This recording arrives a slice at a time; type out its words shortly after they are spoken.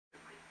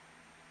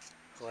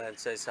Go ahead and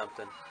say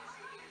something.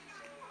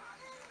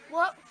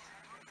 What?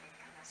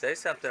 Say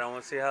something. I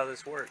want to see how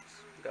this works.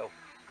 Go.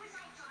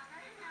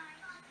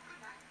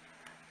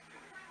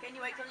 Can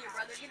you wait till your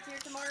brother gets here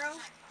tomorrow?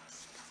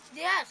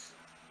 Yes.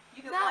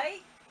 You can No.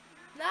 wait?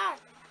 No.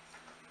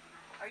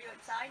 Are you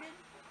excited?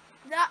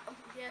 No.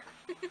 Yeah.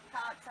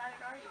 How excited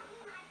are you?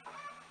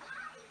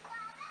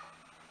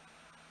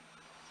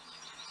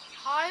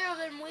 Higher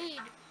than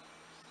weed.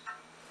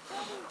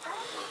 That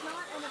is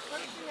not an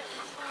appropriate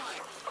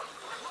response.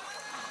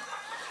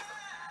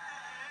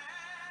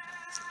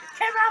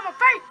 Came out of my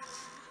face.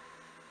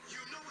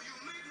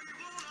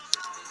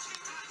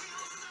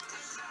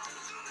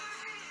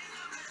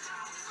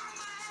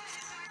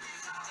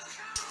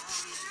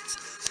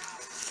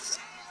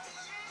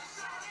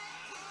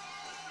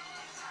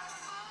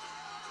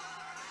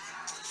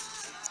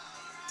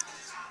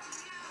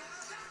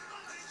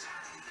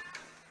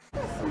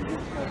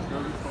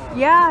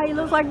 Yeah, he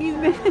looks like he's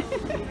been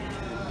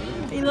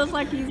he looks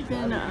like he's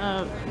been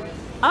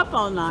up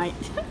all night.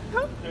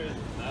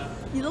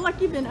 You look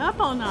like you've been up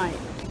all night.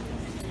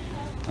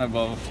 Hi,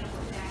 Bubba.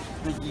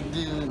 What you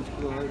doing,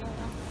 Floyd?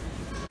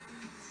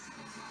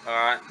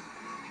 Alright.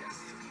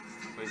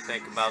 What do you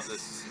think about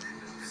this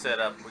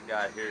setup we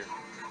got here?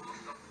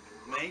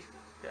 Me?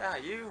 Yeah,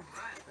 you.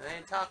 I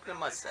ain't talking to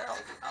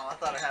myself. Oh, I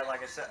thought it had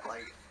like a set,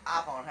 like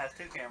iPhone has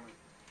 2 cameras.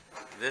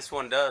 This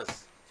one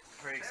does.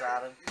 Pretty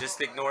excited.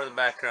 Just ignore the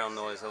background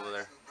noise over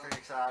there. Pretty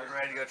excited.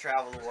 Ready to go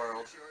travel the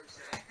world.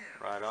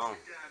 Right on.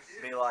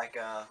 Be like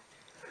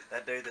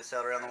that dude that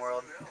sailed around the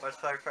world. What's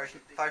the first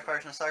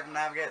person to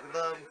circumnavigate the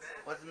globe?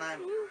 What's his name?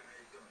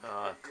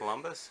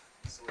 Columbus?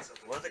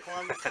 Was it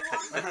Columbus?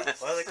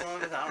 Was it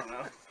Columbus? I don't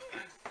know.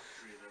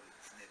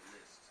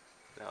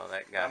 No,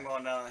 that guy. I'm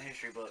going down in the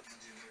history books.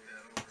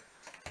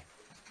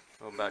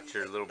 What about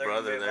your little They're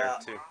gonna brother be there,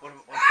 about- too? What's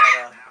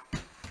that?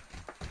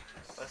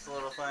 What's the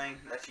little thing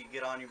that you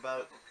get on your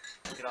boat?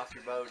 Get off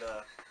your boat.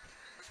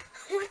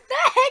 What the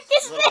heck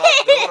is The little,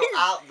 boat,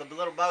 this? the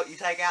little boat you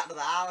take out to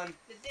the island.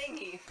 The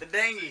dinghy. The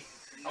dinghy.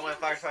 I went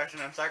first person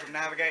to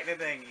circumnavigate the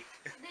dinghy.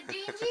 The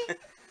dingy?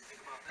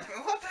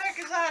 What the heck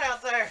is that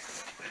out there?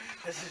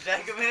 This is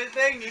Jacob and his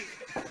dinghy.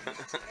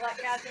 Like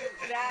Captain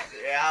Jack.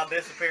 Yeah, I'll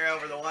disappear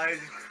over the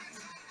waves.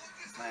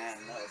 Man,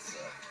 that sucks.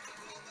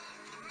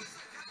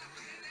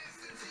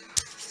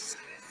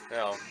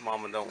 Well,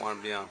 Mama don't want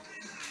to be on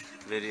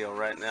video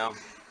right now.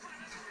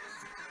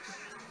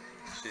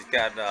 She's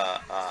got,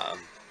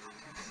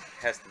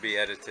 has to be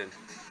edited.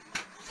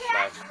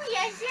 Yes,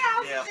 yes,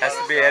 yes. Yeah, Has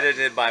to be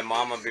edited by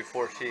Mama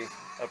before she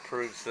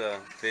approves the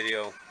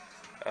video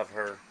of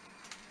her.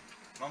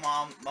 My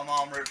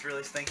mom rips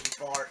really stinky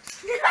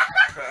farts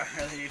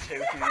for the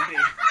YouTube community.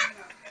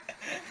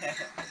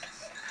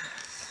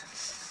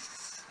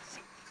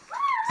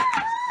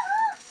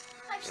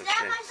 I've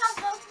stabbed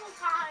myself multiple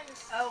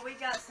times. Oh, we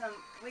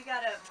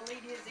gotta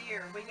bleed his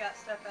ear. We got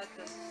stuff at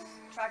the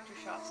tractor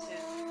shop to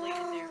bleed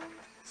his ear.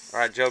 All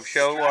right, Job,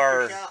 show Tractor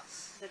our shop.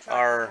 The tractor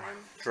our farm.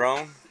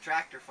 drone. The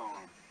tractor farm.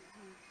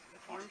 The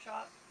farm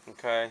shop.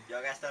 Okay,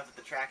 Y'all got stuff at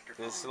the tractor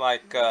farm. this is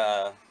like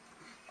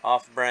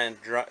off-brand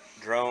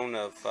drone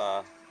of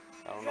I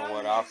don't know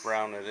what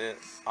off-brand it is.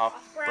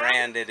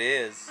 Off-brand it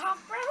is.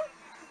 Off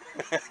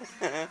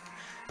brown?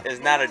 It's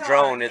not a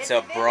drone, it's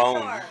a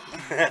brone.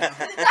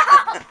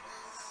 Vivitar.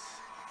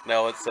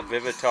 No, it's a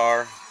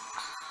Vivitar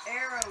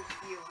Arrow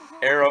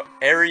view.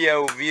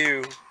 Aero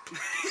View.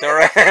 It's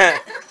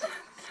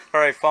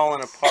already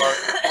falling apart,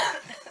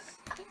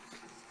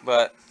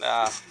 but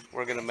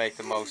we're gonna make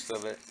the most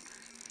of it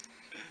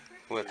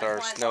with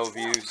our snow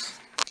views.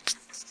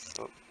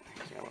 Oh,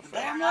 camera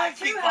fell. Damn Not light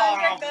keep falling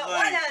 200, off but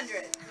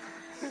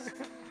the thing.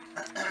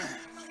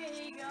 100. Okay,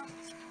 here you go.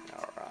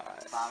 All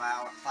right.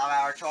 5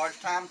 hour charge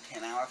time,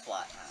 10 hour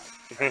flight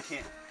time.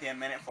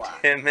 10-minute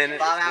flight. 10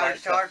 minutes. 5 hours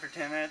flight charge for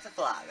 10 minutes of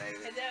flight, baby.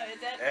 Is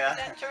that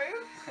Yeah.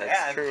 true? That's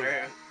Yeah, true.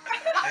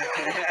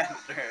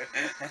 That's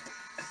true.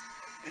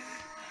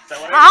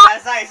 So whatever you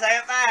gotta say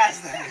it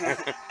fast.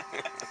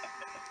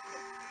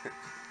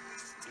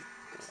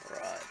 All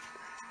right.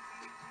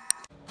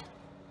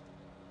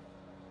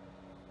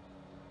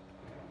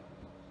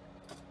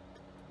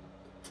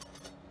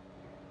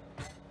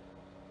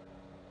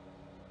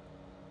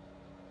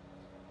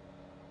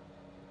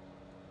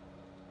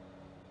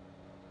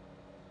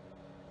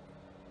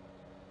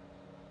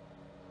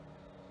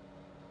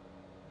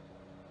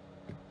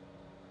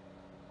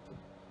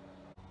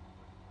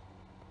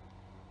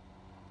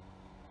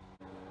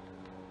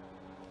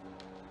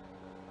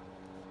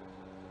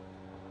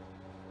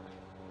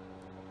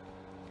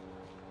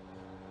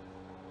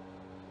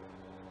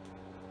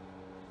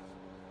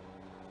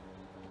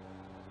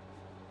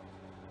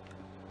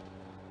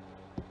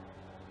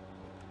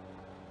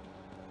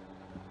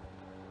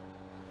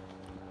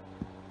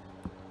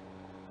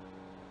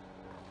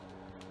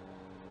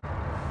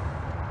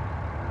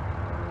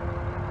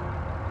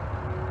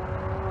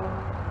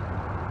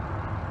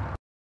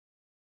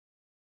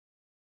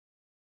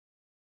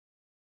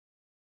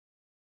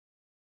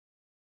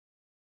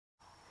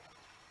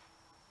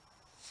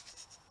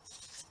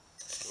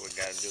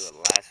 Gotta do a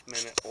last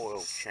minute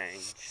oil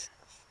change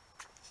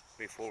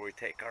before we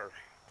take our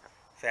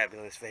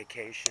fabulous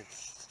vacation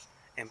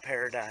in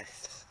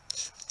paradise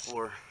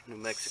or New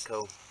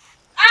Mexico.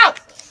 Ow!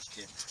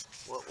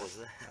 What was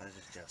that? I was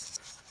just joking.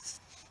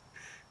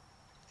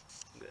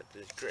 Got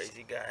this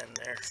crazy guy in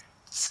there.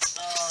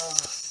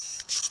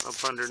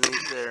 Up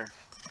underneath there.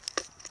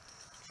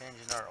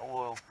 Changing our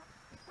oil.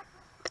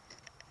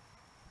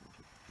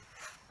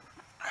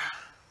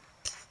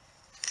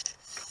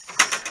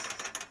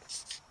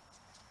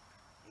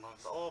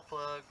 The oil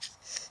plug.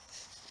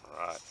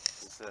 Alright,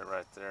 set it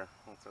right there.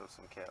 We'll throw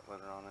some cat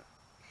litter on it.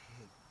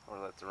 Or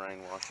let the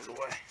rain wash it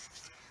away.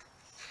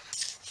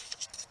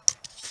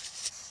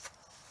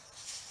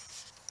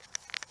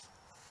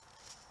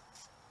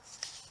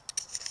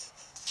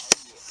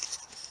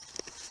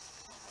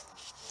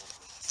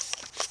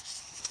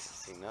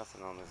 See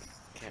nothing on this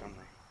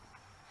camera.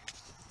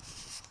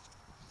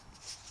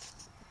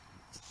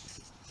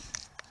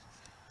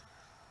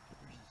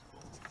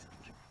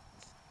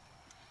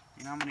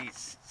 You know how many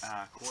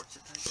quarts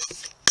it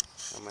takes?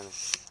 I mean,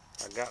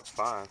 I got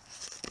 5.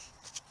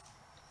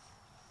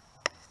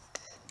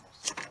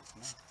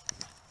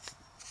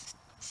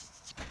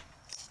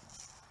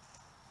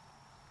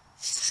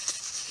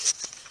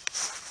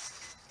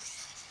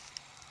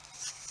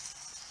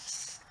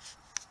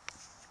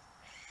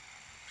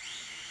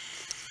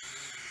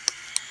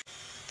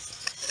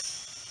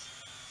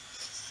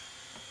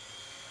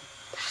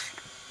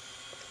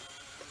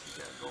 What's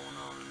got going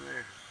on in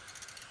there?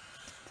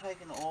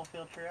 Taking the oil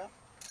filter out.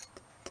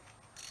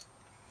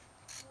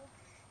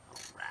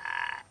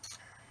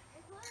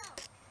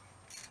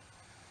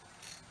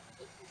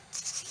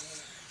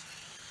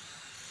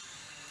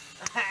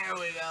 There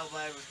we go,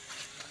 baby.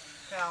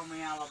 Call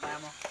me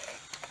Alabama.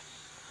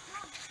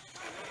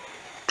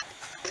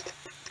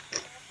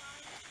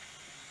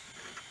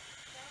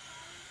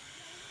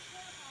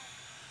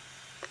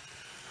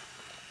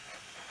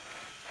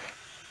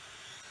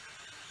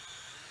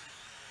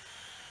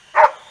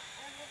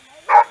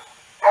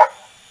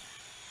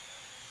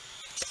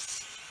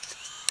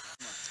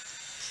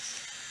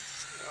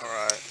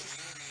 Alright,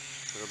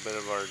 a little bit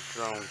of our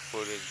drone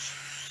footage.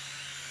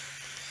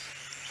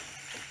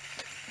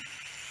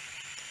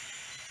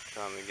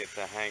 Trying to get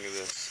the hang of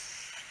this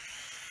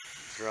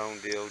drone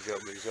deal.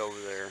 Joby's over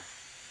there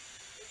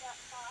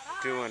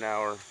doing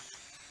our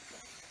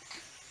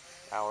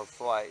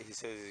flight. He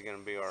says he's gonna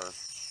be our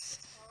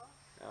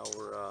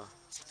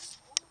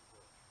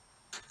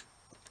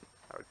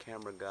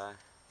camera guy.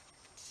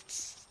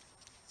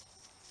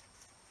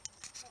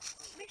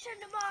 Mission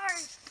to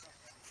Mars.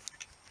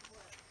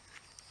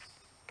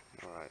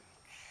 Alright,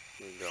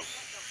 here we go.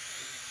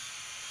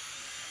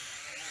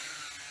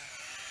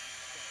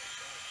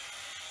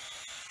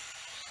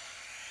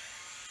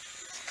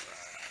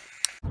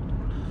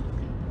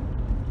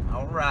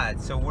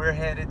 Alright, so we're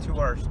headed to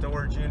our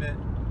storage unit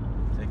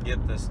to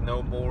get the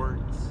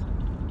snowboards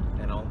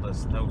and all the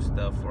snow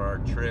stuff for our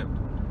trip.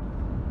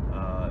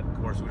 Of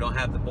course, we don't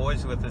have the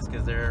boys with us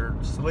because they're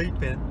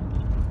sleeping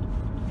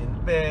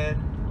in bed.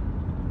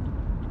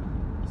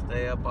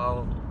 Stay up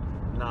all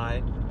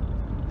night,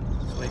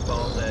 sleep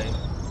all day.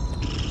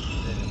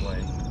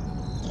 Anyway,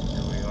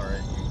 here we are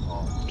at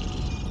U-Haul.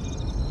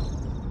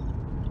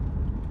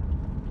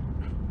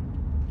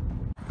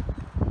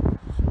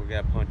 So we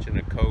got to punch in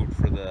a code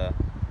for the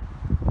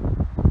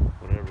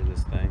whatever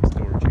this thing,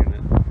 storage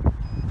unit.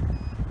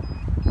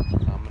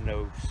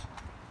 Dominoes.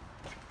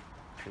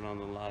 Turn on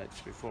the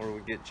lights before we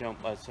get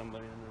jumped by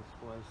somebody in this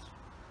place.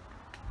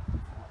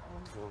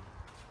 So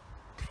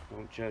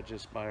don't judge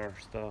us by our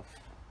stuff.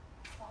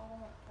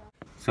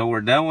 So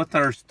we're done with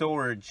our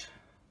storage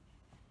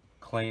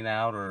clean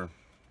out or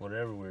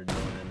whatever we're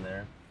doing in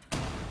there.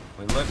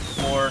 We looked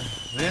for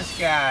this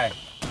guy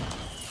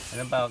in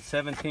about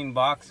 17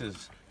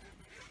 boxes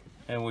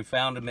and we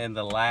found him in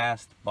the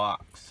last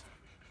box.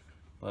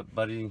 But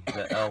Buddy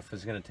the elf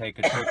is going to take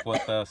a trip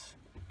with us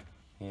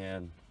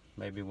and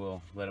maybe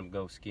we'll let him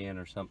go skiing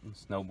or something,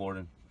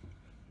 snowboarding,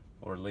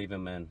 or leave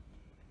him in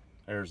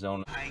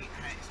Arizona. Hey,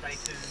 stay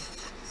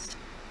tuned.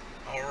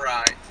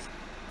 Alright,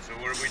 so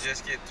what did we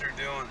just get through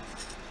doing?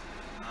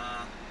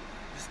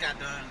 Just got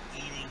done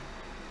eating.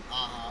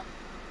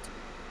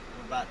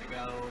 We're about to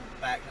go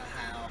back to the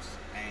house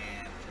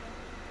and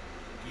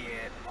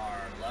get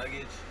our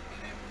luggage,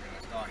 and then we're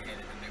going to start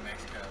headed to New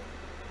Mexico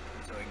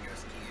so we can go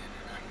skiing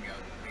and I can go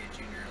be a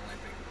junior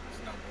Olympic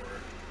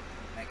snowboarder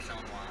next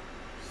Sean White.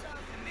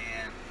 And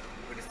then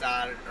we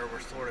decided, or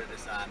we're sort of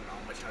deciding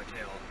on which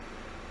hotel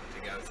to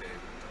go to.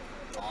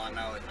 All I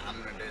know is I'm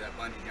going to do that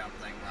bungee jump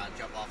thing where I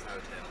jump off the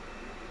hotel.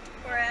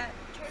 We're at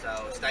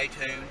So stay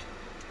tuned.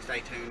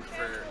 Stay tuned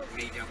for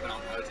me jumping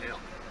off the hotel.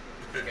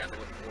 You got to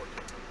look forward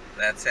to it.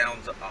 That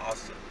sounds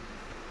awesome.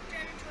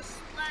 Turn into a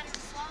splatter and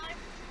fly.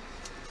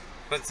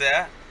 What's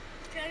that?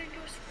 Turn into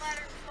a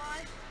splatter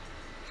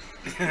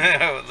and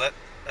fly.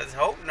 Let's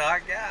hope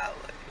not,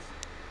 golly.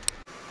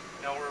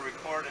 No, we're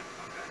recording.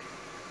 Okay.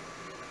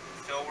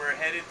 So we're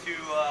headed to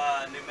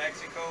New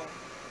Mexico.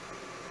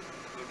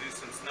 We'll do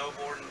some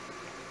snowboarding.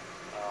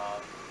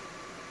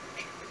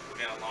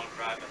 got a long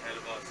drive ahead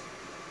of us.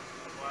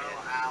 12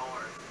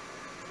 hours.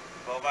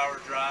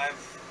 12-hour drive.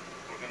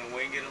 We're gonna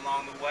wing it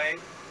along the way.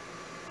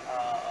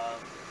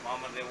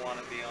 Mama didn't want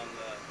to be on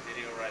the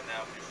video right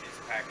now because she's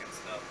packing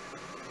stuff.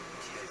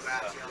 She's a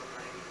grouchy old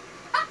lady.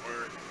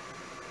 We're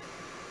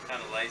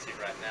kind of lazy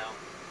right now.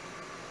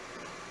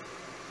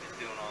 Just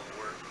doing all the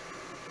work.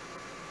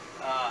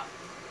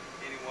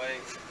 Anyway,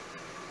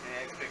 any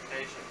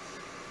expectations?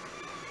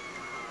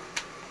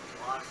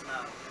 A lot of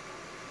snow.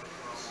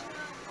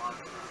 A lot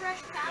of snow.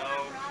 Fresh powder,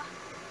 No. brah.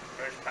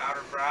 Fresh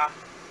powder, brah.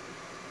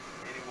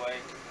 Anyway,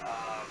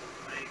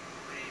 We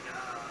need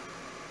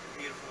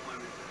beautiful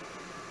women.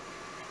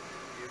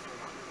 Beautiful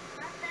women.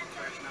 Not that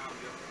Fresh much. snow,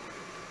 beautiful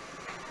women.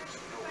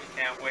 so we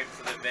can't wait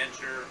for the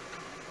adventure.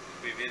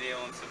 We'll be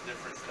videoing some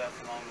different stuff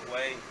along the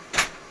way.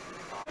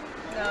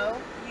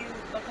 No,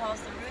 because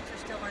the roots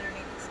are still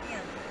underneath the skin.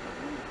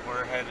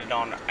 We're headed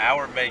on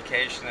our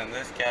vacation and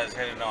this guy's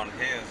headed on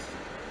his.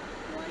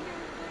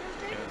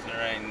 Because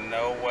there ain't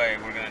no way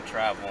we're going to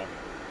travel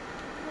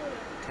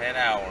 10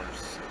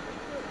 hours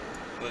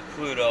with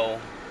Pluto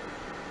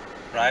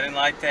riding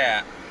like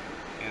that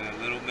in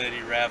a little bitty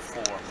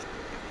RAV4.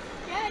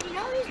 Dad, you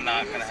know he's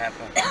Not doing going to this-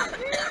 happen. No.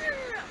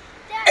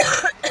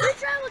 Dad, we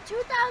traveled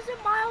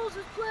 2,000 miles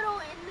with Pluto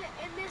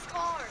in this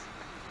car.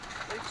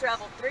 We've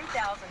traveled 3,000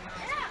 miles.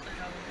 Yeah. with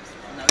Pluto in this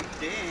one. No, you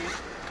did.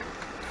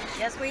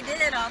 Yes, we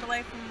did, all the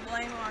way from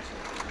Blaine,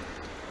 Washington.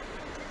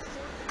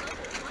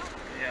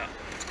 Yeah.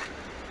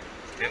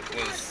 It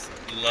was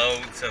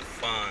loads of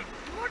fun.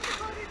 North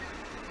Dakota.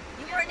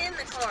 You weren't in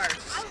the car.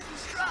 I was in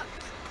the truck.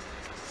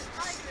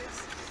 Tigers.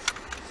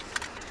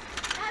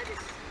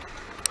 Tigers.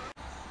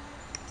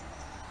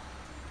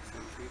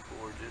 Some people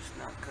were just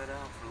not cut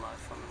out for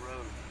life on the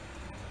road.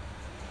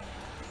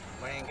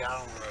 We ain't got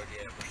on the road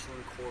yet. We're still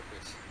in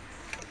Corpus.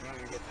 We're not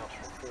gonna get till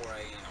 4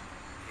 a.m.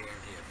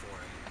 Guarantee at 4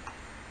 a.m.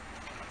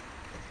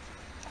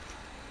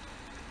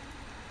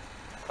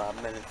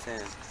 5 minutes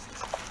in,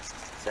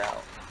 it's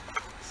out.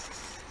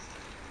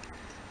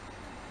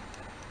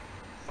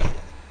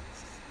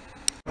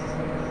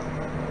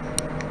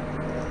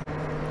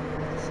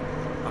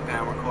 Okay,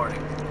 I'm recording.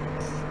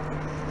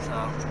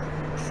 So,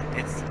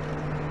 it's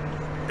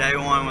day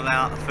one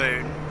without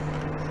food.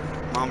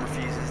 Mom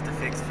refuses to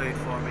fix food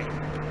for me.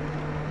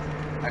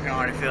 I can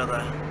already feel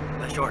the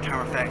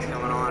short-term effects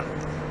coming on.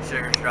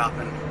 Sugar's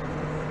dropping.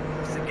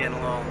 Just getting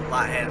a little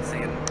lightheaded,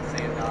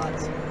 seeing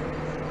dots.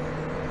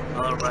 My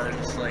little brother's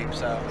asleep,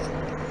 so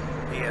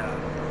he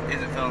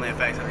isn't feeling the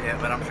effects of it yet,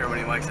 but I'm sure when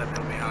he wakes up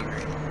he'll be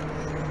hungry.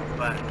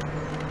 But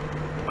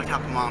what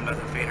type of mom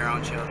doesn't feed her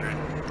own children?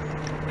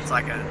 It's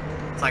like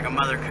a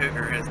mother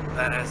cougar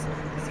that has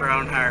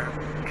thrown her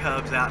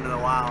cubs out into the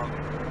wild.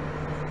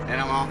 And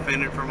I'm all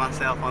fended for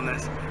myself on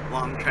this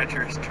long,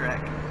 treacherous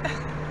trek.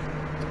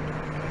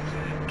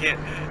 Can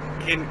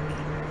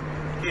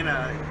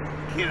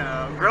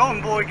a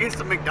growing boy get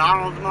some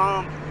McDonald's,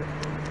 Mom?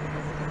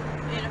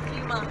 In a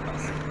few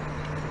miles.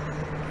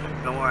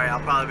 Don't worry, I'll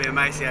probably be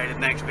emaciated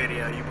next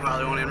video. You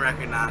probably won't even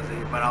recognize me,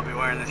 but I'll be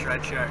wearing this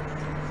red shirt.